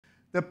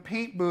the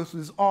paint booth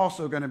is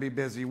also going to be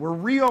busy. We're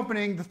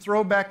reopening the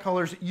throwback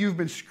colors that you've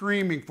been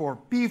screaming for.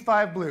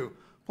 B5 blue,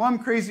 plum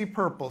crazy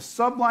purple,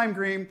 sublime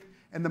green,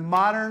 and the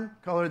modern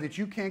color that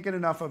you can't get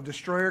enough of,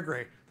 destroyer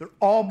gray. They're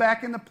all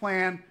back in the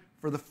plan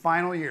for the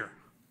final year.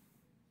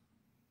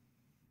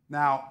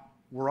 Now,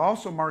 we're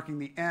also marking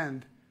the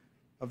end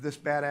of this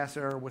badass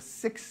era with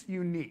 6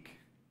 unique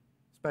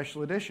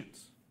special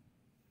editions.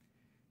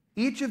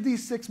 Each of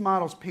these 6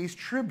 models pays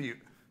tribute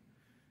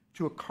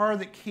to a car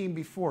that came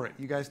before it.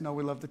 You guys know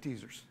we love the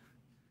teasers.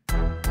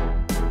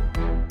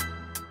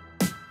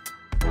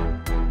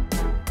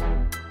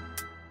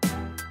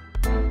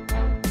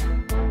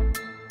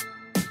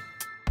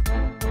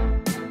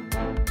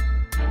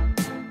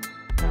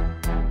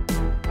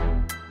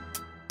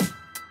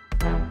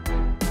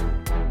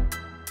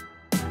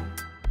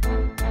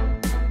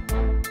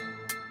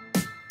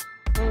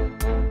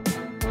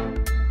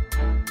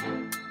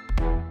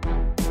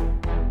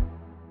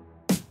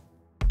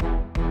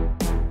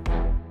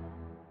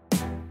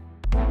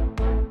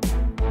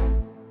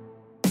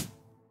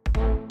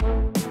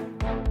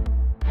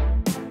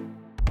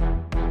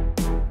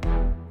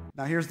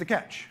 Now here's the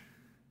catch.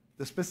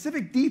 The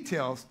specific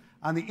details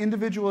on the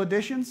individual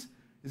editions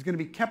is going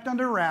to be kept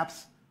under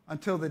wraps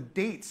until the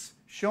dates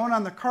shown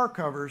on the car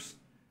covers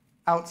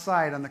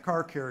outside on the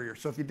car carrier.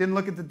 So if you didn't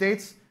look at the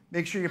dates,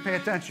 make sure you pay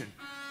attention.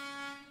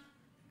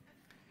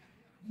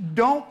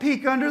 Don't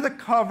peek under the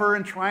cover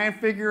and try and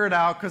figure it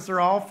out because they're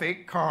all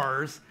fake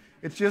cars.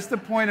 It's just the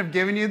point of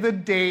giving you the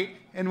date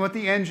and what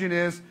the engine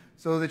is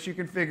so that you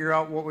can figure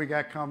out what we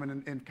got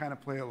coming and kind of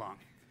play along.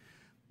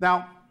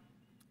 Now,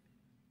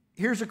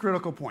 here's a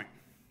critical point.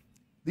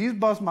 These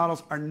bus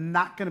models are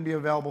not going to be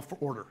available for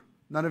order.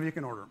 None of you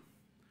can order them.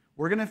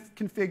 We're going to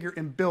configure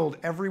and build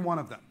every one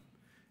of them.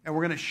 And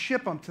we're going to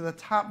ship them to the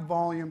top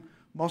volume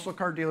muscle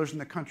car dealers in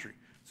the country.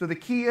 So the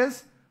key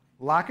is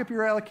lock up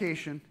your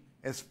allocation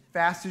as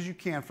fast as you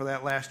can for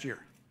that last year.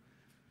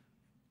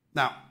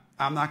 Now,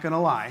 I'm not going to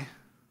lie.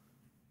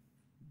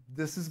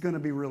 This is going to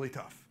be really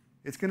tough.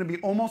 It's going to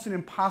be almost an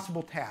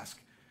impossible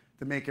task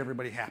to make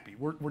everybody happy.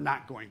 We're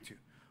not going to.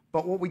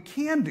 But what we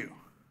can do,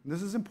 and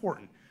this is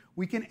important,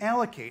 we can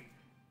allocate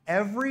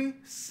every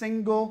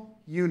single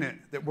unit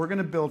that we're going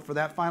to build for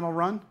that final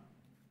run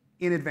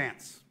in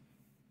advance.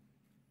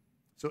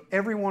 So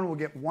everyone will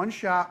get one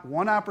shot,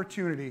 one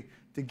opportunity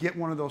to get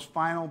one of those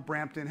final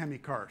Brampton Hemi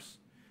cars.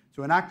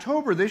 So in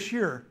October this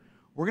year,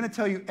 we're going to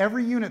tell you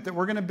every unit that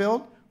we're going to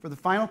build for the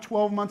final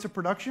 12 months of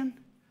production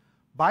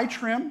by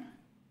trim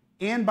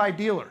and by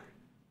dealer.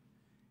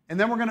 And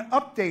then we're going to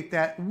update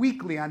that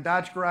weekly on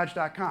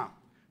DodgeGarage.com.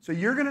 So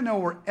you're going to know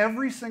where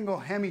every single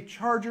Hemi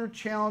Charger,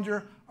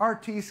 Challenger,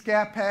 RT,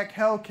 Scat Pack,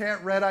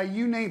 Hellcat, Red Eye,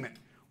 you name it,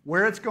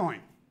 where it's going.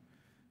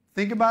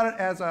 Think about it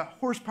as a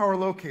horsepower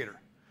locator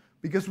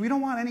because we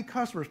don't want any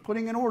customers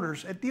putting in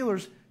orders at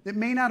dealers that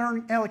may not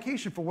earn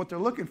allocation for what they're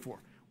looking for.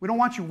 We don't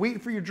want you waiting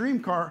for your dream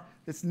car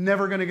that's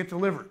never going to get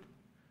delivered.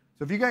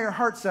 So if you got your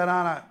heart set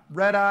on a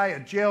Red Eye, a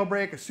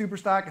Jailbreak, a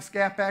Superstock, a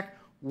Scat Pack,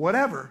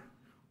 whatever,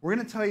 we're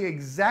going to tell you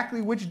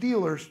exactly which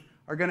dealers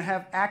are going to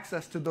have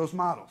access to those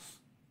models.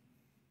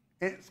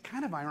 It's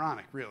kind of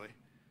ironic, really,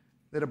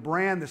 that a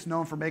brand that's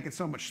known for making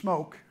so much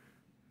smoke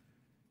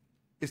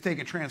is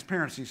taking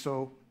transparency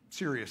so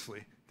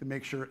seriously to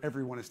make sure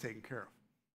everyone is taken care of.